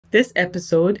This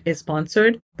episode is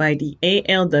sponsored by the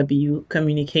ALW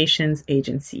Communications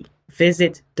Agency.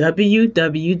 Visit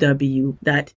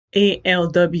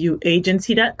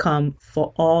www.alwagency.com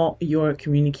for all your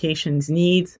communications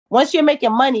needs. Once you're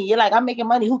making money, you're like, I'm making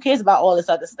money. Who cares about all this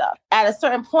other stuff? At a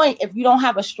certain point, if you don't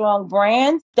have a strong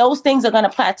brand, those things are going to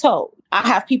plateau. I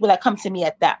have people that come to me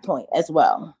at that point as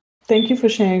well. Thank you for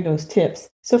sharing those tips.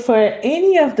 So for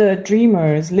any of the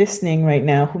dreamers listening right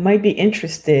now who might be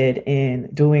interested in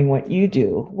doing what you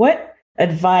do, what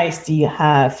advice do you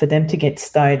have for them to get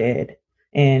started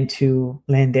and to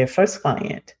land their first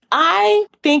client? I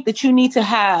think that you need to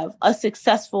have a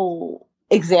successful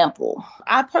example.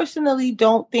 I personally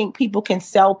don't think people can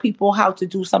sell people how to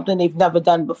do something they've never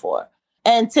done before.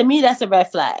 And to me, that's a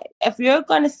red flag. If you're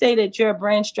going to say that you're a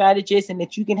brand strategist and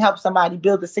that you can help somebody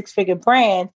build a six-figure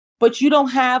brand, but you don't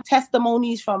have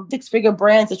testimonies from six-figure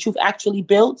brands that you've actually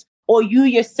built, or you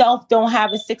yourself don't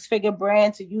have a six-figure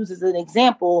brand to use as an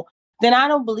example, then I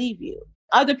don't believe you.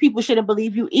 Other people shouldn't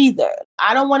believe you either.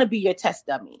 I don't want to be your test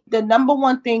dummy. The number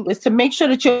one thing is to make sure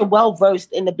that you're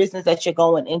well-versed in the business that you're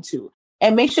going into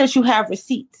and make sure that you have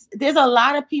receipts. There's a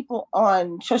lot of people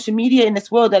on social media in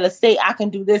this world that say, I can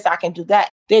do this, I can do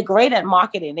that. They're great at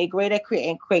marketing. They're great at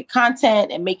creating great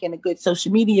content and making a good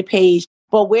social media page.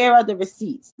 But where are the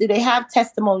receipts? Do they have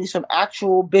testimonies from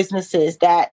actual businesses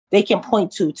that they can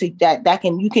point to that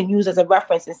you can use as a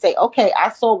reference and say, okay, I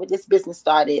saw where this business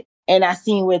started and I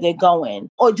seen where they're going?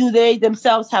 Or do they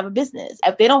themselves have a business?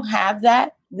 If they don't have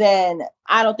that, then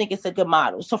I don't think it's a good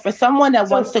model. So for someone that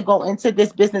wants to go into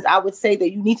this business, I would say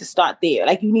that you need to start there.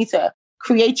 Like you need to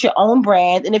create your own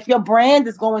brand. And if your brand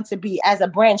is going to be as a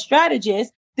brand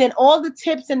strategist, then all the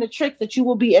tips and the tricks that you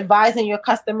will be advising your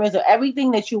customers or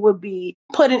everything that you would be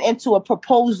putting into a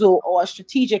proposal or a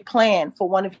strategic plan for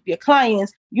one of your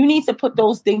clients, you need to put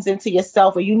those things into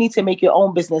yourself, or you need to make your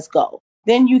own business go.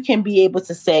 Then you can be able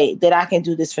to say that I can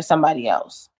do this for somebody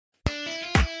else.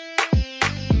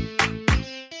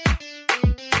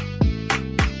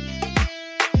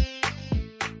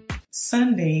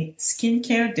 Sunday,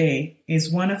 Skincare Day, is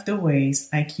one of the ways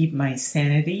I keep my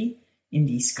sanity in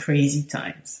these crazy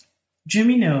times.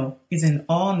 Jumino is an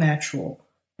all-natural,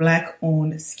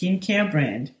 Black-owned skincare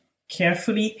brand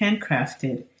carefully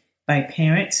handcrafted by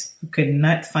parents who could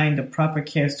not find the proper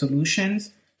care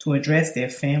solutions to address their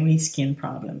family skin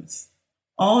problems.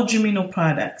 All Jumino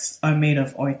products are made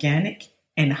of organic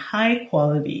and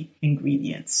high-quality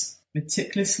ingredients,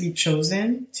 meticulously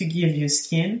chosen to give your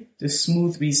skin the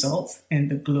smooth results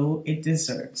and the glow it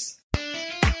deserves.